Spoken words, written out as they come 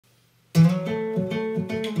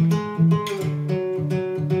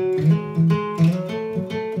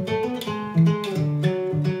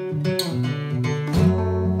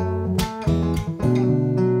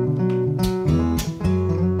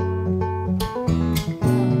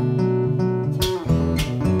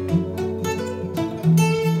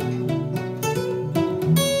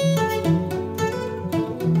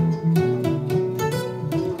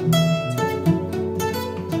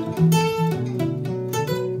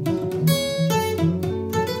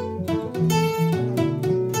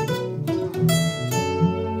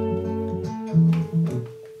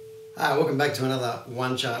Welcome back to another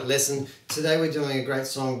one chart lesson. Today we're doing a great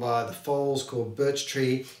song by the Foals called Birch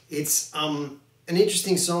Tree. It's an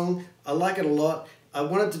interesting song. I like it a lot. I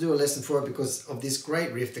wanted to do a lesson for it because of this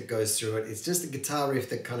great riff that goes through it. It's just a guitar riff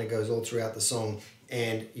that kind of goes all throughout the song,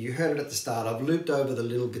 and you heard it at the start. I've looped over the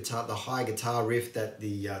little guitar, the high guitar riff that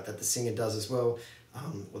the singer does as well.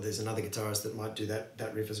 Or there's another guitarist that might do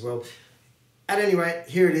that riff as well. At any rate,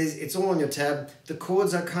 here it is. It's all on your tab. The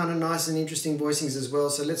chords are kind of nice and interesting voicings as well,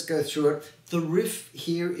 so let's go through it. The riff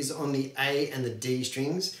here is on the A and the D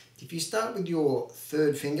strings. If you start with your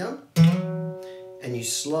third finger and you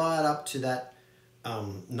slide up to that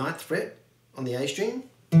 9th fret on the A string,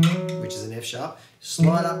 which is an F sharp,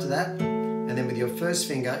 slide up to that, and then with your first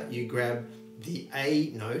finger you grab the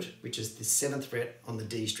A note, which is the 7th fret on the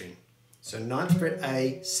D string. So 9th fret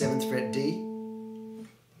A, 7th fret D.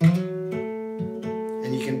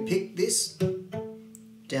 And you can pick this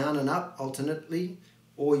down and up alternately,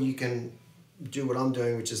 or you can do what I'm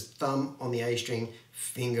doing, which is thumb on the A string,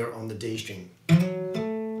 finger on the D string.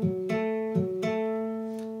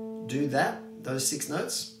 Do that, those 6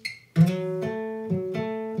 notes.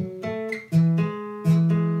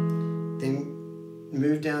 Then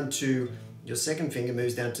move down to your second finger,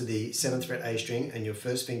 moves down to the 7th fret A string, and your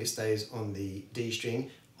first finger stays on the D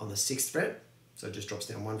string on the 6th fret. So it just drops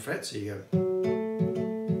down 1 fret. So you go.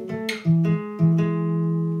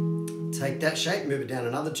 Take that shape, move it down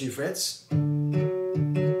another 2 frets.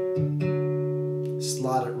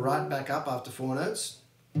 Slide it right back up after 4 notes.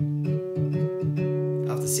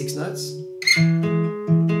 After 6 notes.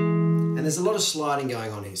 And there's a lot of sliding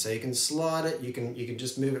going on here. So you can slide it, you can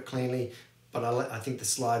just move it cleanly, but I think the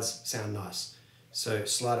slides sound nice. So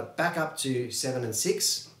slide it back up to 7 and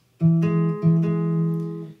 6.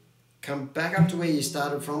 Come back up to where you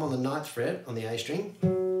started from on the 9th fret on the A string.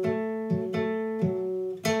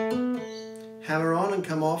 Hammer on and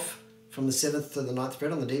come off from the 7th to the 9th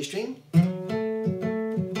fret on the D string.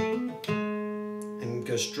 And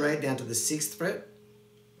go straight down to the 6th fret.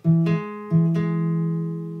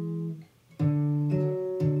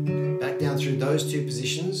 Back down through those 2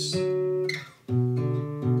 positions. And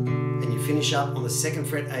you finish up on the 2nd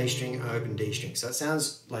fret A string, open D string. So it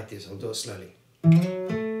sounds like this. I'll do it slowly.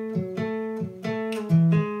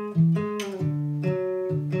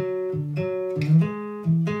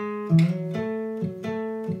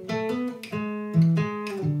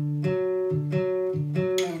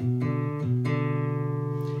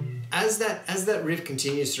 As that riff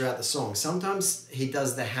continues throughout the song, sometimes he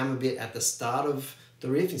does the hammer bit at the start of the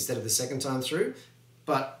riff instead of the second time through,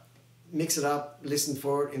 but mix it up, listen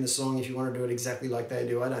for it in the song if you want to do it exactly like they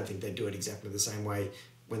do. I don't think they do it exactly the same way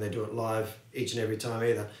when they do it live each and every time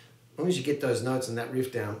either. As long as you get those notes and that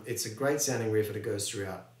riff down, it's a great sounding riff and it goes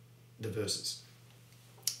throughout the verses.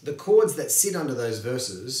 The chords that sit under those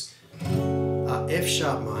verses are F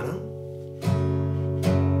sharp minor,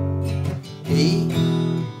 E,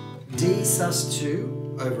 D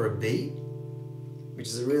sus2 over a B, which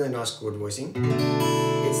is a really nice chord voicing.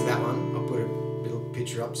 It's that one. I'll put a little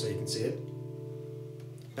picture up so you can see it.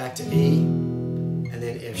 Back to E, and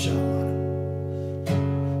then F sharp minor.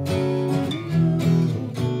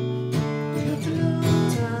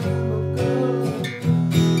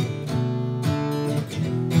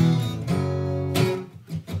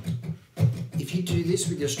 If you do this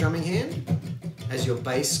with your strumming hand as your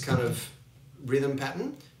bass kind of rhythm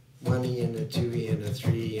pattern, 1E and a 2E and a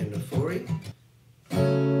 3E and a 4E.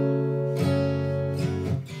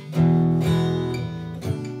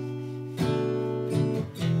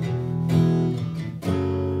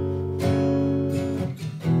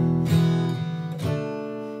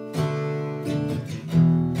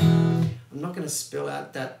 I'm not going to spell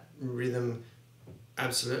out that rhythm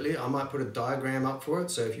absolutely. I might put a diagram up for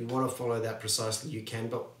it, so if you want to follow that precisely you can,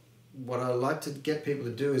 but what I like to get people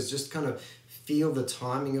to do is just kind of feel the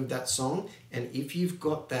timing of that song, and if you've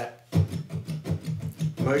got that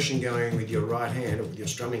motion going with your right hand or with your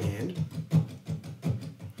strumming hand,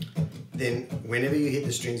 then whenever you hit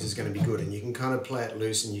the strings is going to be good, and you can kind of play it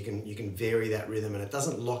loose and you can vary that rhythm, and it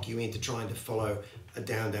doesn't lock you into trying to follow a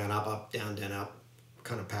down, down, up, up, down, down, up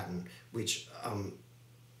kind of pattern, which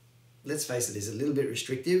let's face it, is a little bit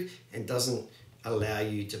restrictive and doesn't allow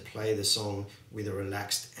you to play the song with a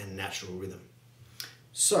relaxed and natural rhythm.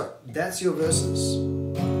 So that's your verses.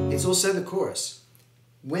 It's also the chorus.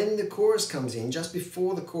 When the chorus comes in, just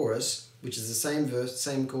before the chorus, which is the same verse,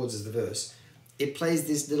 same chords as the verse, it plays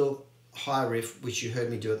this little high riff, which you heard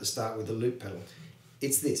me do at the start with the loop pedal.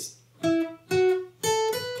 It's this.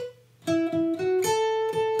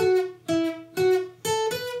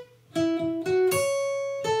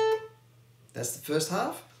 That's the first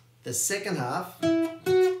half. The second half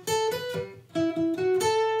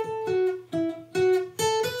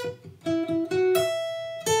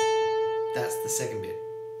That's the second bit.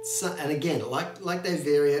 So, and again, like they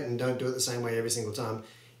vary it and don't do it the same way every single time.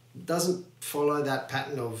 It doesn't follow that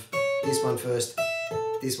pattern of this one first,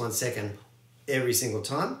 this one second every single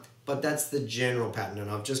time, but that's the general pattern, and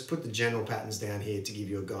I've just put the general patterns down here to give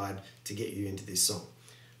you a guide to get you into this song.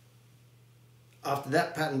 After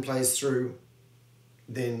that pattern plays through,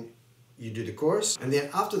 then you do the chorus, and then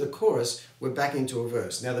after the chorus, we're back into a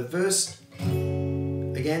verse. Now the verse,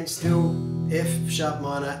 again, still F sharp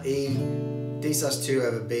minor, E, D sus2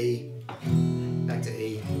 over B, back to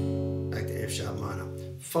E, back to F sharp minor.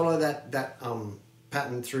 Follow that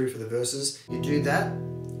pattern through for the verses. You do that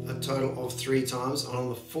a total of 3 times, and on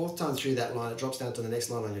the 4th time through that line, it drops down to the next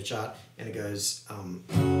line on your chart, and it goes.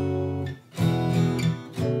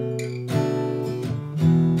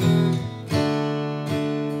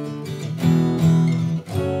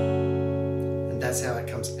 And that's how it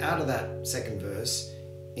comes out of that second verse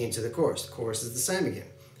into the chorus. The chorus is the same again.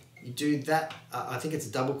 You do that, I think it's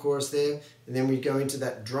a double chorus there, and then we go into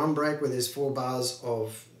that drum break where there's 4 bars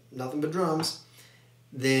of nothing but drums.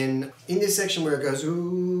 Then in this section where it goes ooh,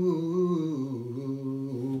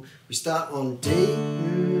 we start on D,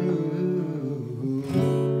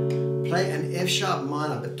 play an F sharp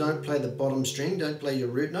minor, but don't play the bottom string, don't play your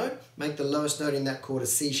root note. Make the lowest note in that chord a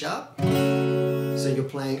C sharp. So you're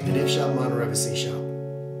playing an F sharp minor over C sharp.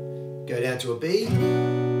 Go down to a B,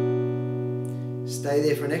 stay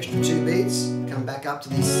there for an extra 2 beats, come back up to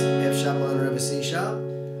this F sharp minor over C sharp,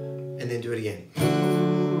 and then do it again.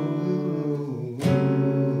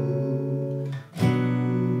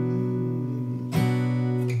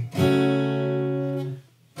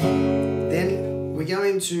 Then we go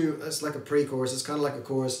into, it's like a pre-chorus, it's kind of like a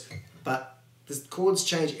chorus, but the chords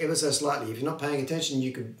change ever so slightly. If you're not paying attention,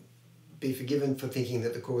 you could be forgiven for thinking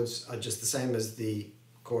that the chords are just the same as the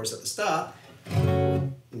chorus at the start,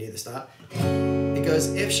 near the start. It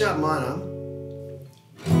goes F sharp minor,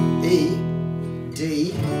 E,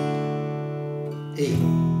 D, E.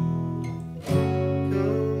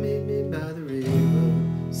 Come meet me by the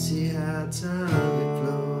river, see how time it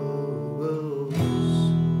flows.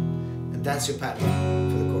 And that's your pattern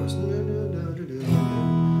for the chorus.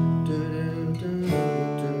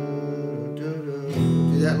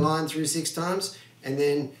 Do that line through 6 times, and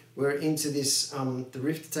then we're into this, the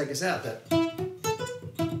riff to take us out. That.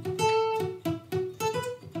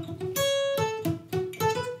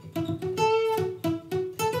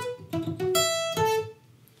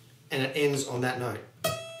 And it ends on that note,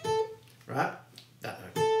 right? That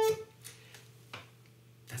note.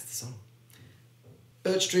 That's the song.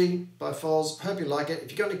 Birch Tree by Foals. Hope you like it.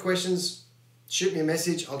 If you've got any questions, shoot me a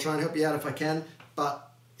message. I'll try and help you out if I can.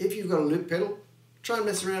 But if you've got a loop pedal, try and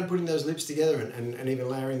mess around putting those loops together and even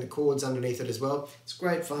layering the chords underneath it as well. It's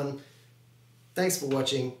great fun. Thanks for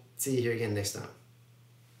watching. See you here again next time.